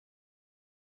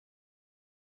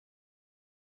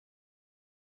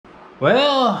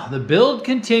Well, the build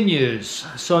continues.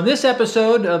 So in this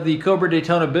episode of the Cobra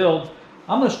Daytona build,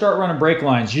 I'm going to start running brake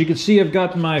lines. As you can see, I've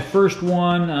got my first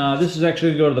one. This is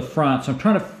actually going to go to the front, so I'm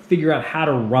trying to figure out how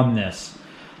to run this.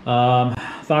 Thought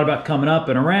about coming up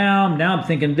and around. Now I'm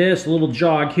thinking this, a little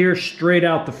jog here, straight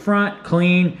out the front,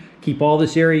 clean. Keep all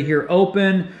this area here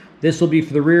open. This will be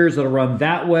for the rears that'll run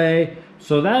that way.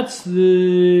 So that's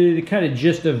the kind of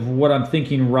gist of what I'm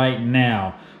thinking right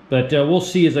now. But we'll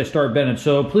see as I start bending.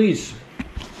 So please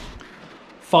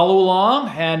follow along,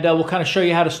 and we'll kind of show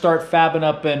you how to start fabbing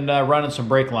up and running some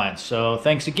brake lines. So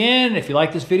thanks again. If you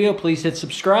like this video, please hit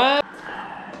subscribe.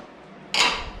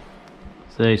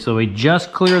 So we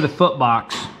just clear the foot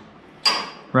box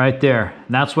right there.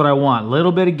 And that's what I want.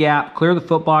 Little bit of gap, clear the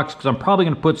foot box, because I'm probably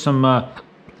going to put some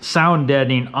sound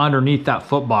deadening underneath that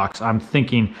foot box. I'm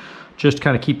thinking just to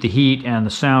kind of keep the heat and the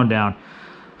sound down.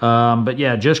 But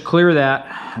yeah, just clear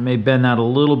that. I may bend that a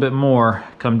little bit more.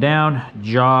 Come down,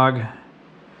 jog,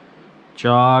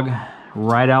 jog,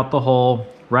 right out the hole,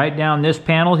 right down this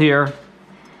panel here,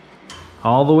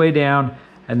 all the way down,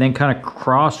 and then kind of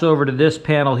cross over to this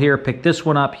panel here, pick this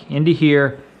one up into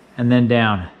here, and then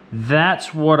down.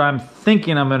 That's what I'm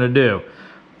thinking I'm gonna do,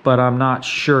 but I'm not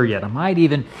sure yet. I might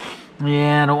even,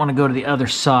 yeah, I don't wanna go to the other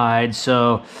side,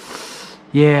 so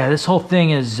yeah, this whole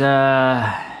thing is,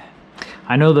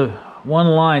 I know the one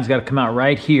line's got to come out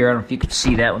right here. I don't know if you can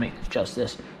see that. Let me adjust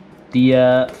this.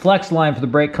 The flex line for the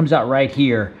brake comes out right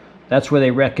here. That's where they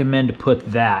recommend to put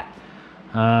that.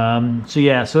 So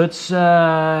yeah, so it's,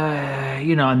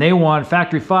 you know, and they want,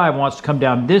 Factory 5 wants to come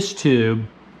down this tube.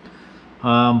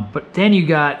 But then you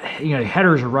got, you know,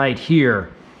 headers are right here.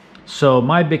 So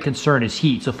my big concern is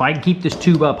heat. So if I can keep this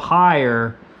tube up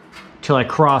higher till I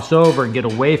cross over and get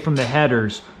away from the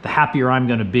headers, the happier I'm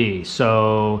going to be.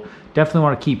 So definitely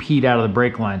want to keep heat out of the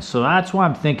brake lines. So that's why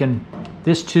I'm thinking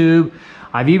this tube.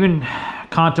 I've even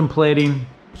contemplating,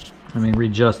 let me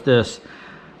readjust this,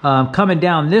 coming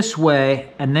down this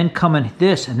way and then coming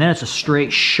this, and then it's a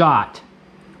straight shot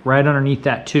right underneath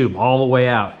that tube all the way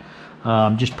out.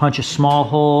 Just punch a small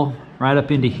hole right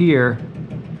up into here,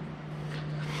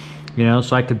 you know,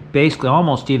 so I could basically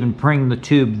almost even bring the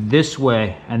tube this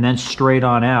way and then straight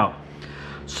on out.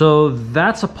 So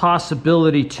that's a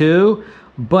possibility too,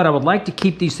 but I would like to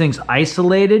keep these things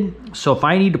isolated. So if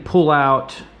I need to pull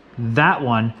out that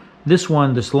one, this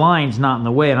line's not in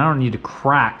the way, and I don't need to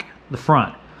crack the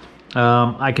front.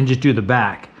 I can just do the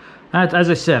back. As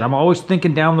I said, I'm always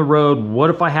thinking down the road, what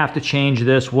if I have to change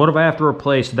this? What if I have to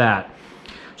replace that?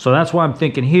 So that's why I'm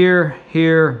thinking here,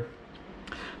 here.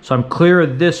 So I'm clear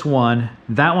of this one.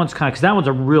 That one's kind of, because that one's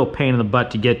a real pain in the butt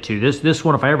to get to. This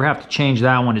one, if I ever have to change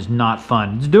that one, is not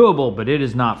fun. It's doable, but it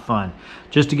is not fun.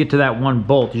 Just to get to that one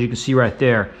bolt, as you can see right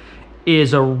there,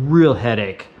 is a real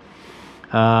headache.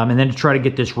 And then to try to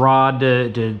get this rod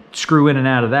to screw in and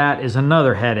out of that is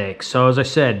another headache. So as I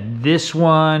said, this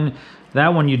one,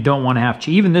 that one you don't want to have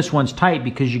to. Even this one's tight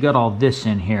because you got all this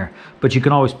in here. But you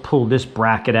can always pull this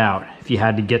bracket out if you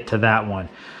had to get to that one.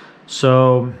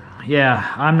 So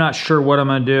yeah, I'm not sure what I'm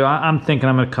going to do. I'm thinking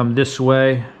I'm going to come this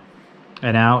way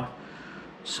and out.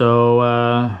 So,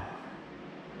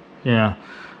 yeah,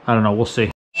 I don't know. We'll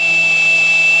see.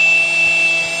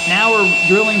 Now we're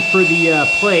drilling for the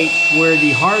plates where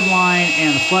the hard line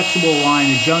and the flexible line,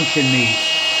 the junction meet.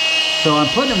 So I'm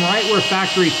putting them right where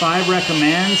Factory 5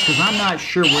 recommends, because I'm not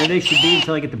sure where they should be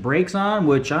until I get the brakes on,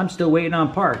 which I'm still waiting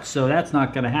on parts. So that's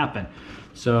not going to happen.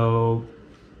 So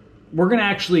we're going to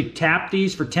actually tap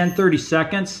these for 10-30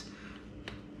 seconds.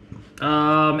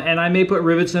 And I may put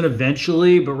rivets in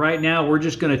eventually, but right now we're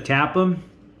just going to tap them.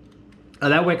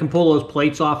 That way I can pull those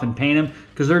plates off and paint them,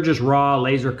 because they're just raw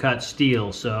laser cut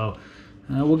steel. So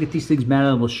we'll get these things mounted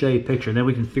and we'll show you a picture. And then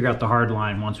we can figure out the hard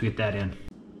line once we get that in.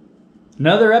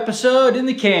 Another episode in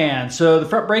the can. So the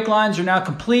front brake lines are now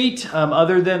complete,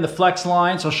 other than the flex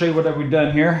lines. I'll show you what we've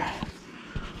done here.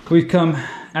 We've come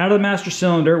out of the master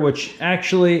cylinder, which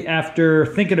actually, after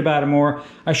thinking about it more,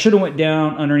 I should have went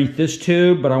down underneath this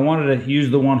tube, but I wanted to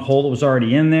use the one hole that was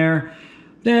already in there.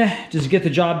 Does it get the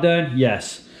job done?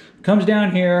 Yes. Comes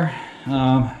down here,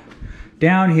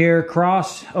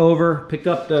 cross over, pick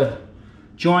up the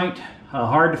joint,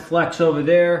 hard to flex over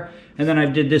there, and then I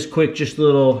did this quick, just a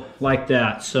little like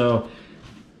that. So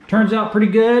turns out pretty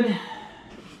good.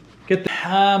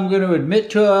 I'm going to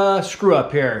admit to a screw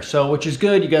up here, so which is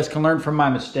good. You guys can learn from my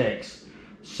mistakes.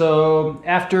 So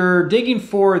after digging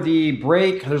for the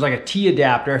brake, there's like a T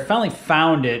adapter. I finally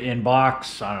found it in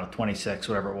box, I don't know, 26,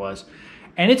 whatever it was.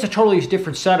 And it's a totally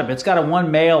different setup. It's got a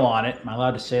 1 male on it. Am I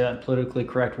allowed to say that in politically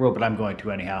correct world? But I'm going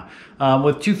to anyhow.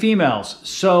 With 2 females.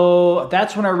 So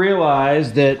that's when I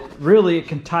realized that really it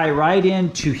can tie right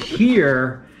into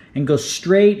here and go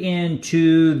straight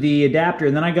into the adapter.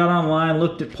 And then I got online,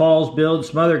 looked at Paul's build,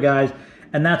 some other guys,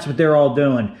 and that's what they're all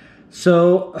doing.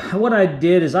 So what I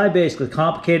did is I basically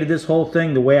complicated this whole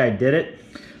thing the way I did it.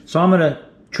 So I'm gonna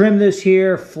trim this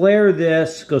here, flare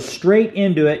this, go straight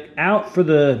into it, out for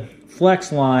the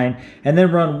flex line, and then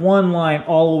run 1 line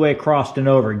all the way across and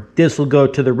over. This will go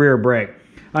to the rear brake.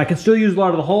 I can still use a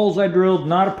lot of the holes I drilled,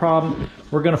 not a problem.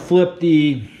 We're gonna flip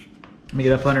the, let me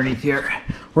get up underneath here.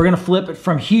 We're gonna flip it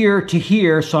from here to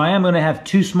here, so I am gonna have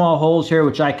 2 small holes here,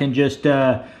 which I can just,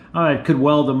 I could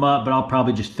weld them up, but I'll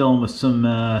probably just fill them with some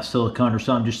silicone or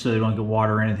something just so they don't get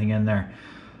water or anything in there.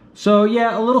 So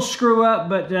yeah, a little screw up,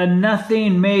 but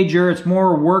nothing major. It's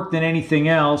more work than anything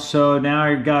else. So now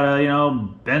I've got to, you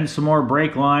know, bend some more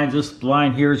brake lines. This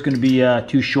line here is going to be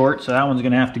too short, so that one's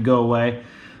going to have to go away.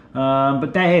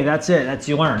 But hey, that's it. That's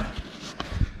you learn.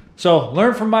 So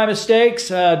learn from my mistakes.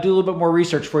 Do a little bit more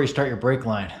research before you start your brake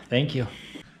line. Thank you.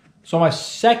 So my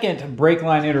second brake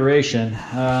line iteration.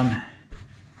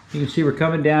 You can see we're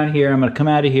coming down here. I'm going to come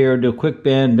out of here, do a quick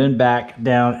bend back,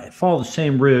 down, follow the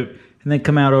same route, and then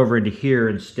come out over into here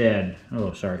instead.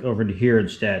 Oh, sorry, over into here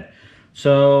instead.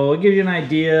 So it gives you an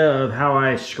idea of how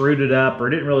I screwed it up, or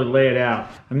didn't really lay it out.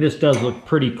 I mean, this does look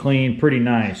pretty clean, pretty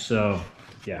nice. So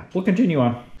yeah, we'll continue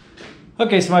on.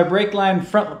 Okay, so my brake line,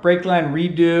 front brake line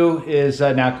redo is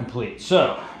now complete.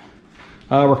 So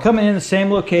we're coming in the same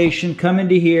location, coming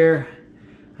to here.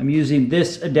 I'm using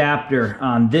this adapter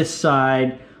on this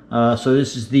side. So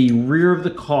this is the rear of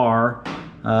the car.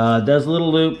 Does a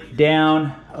little loop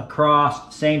down,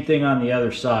 across, same thing on the other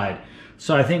side.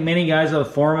 So I think many guys on the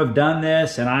forum have done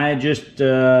this, and I just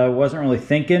wasn't really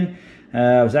thinking.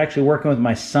 I was actually working with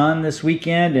my son this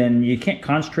weekend, and you can't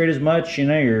concentrate as much. You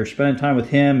know, you're spending time with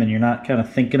him, and you're not kind of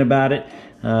thinking about it.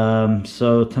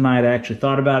 So tonight I actually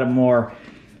thought about it more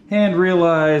and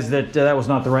realized that that was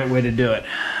not the right way to do it.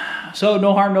 So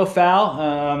no harm, no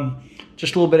foul.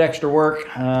 Just a little bit extra work,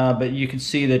 but you can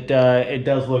see that it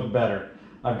does look better.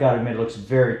 I've got to admit, it looks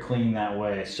very clean that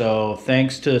way. So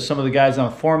thanks to some of the guys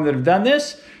on the forum that have done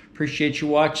this. Appreciate you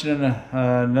watching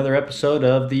another episode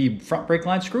of the front brake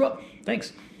line screw up.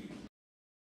 Thanks.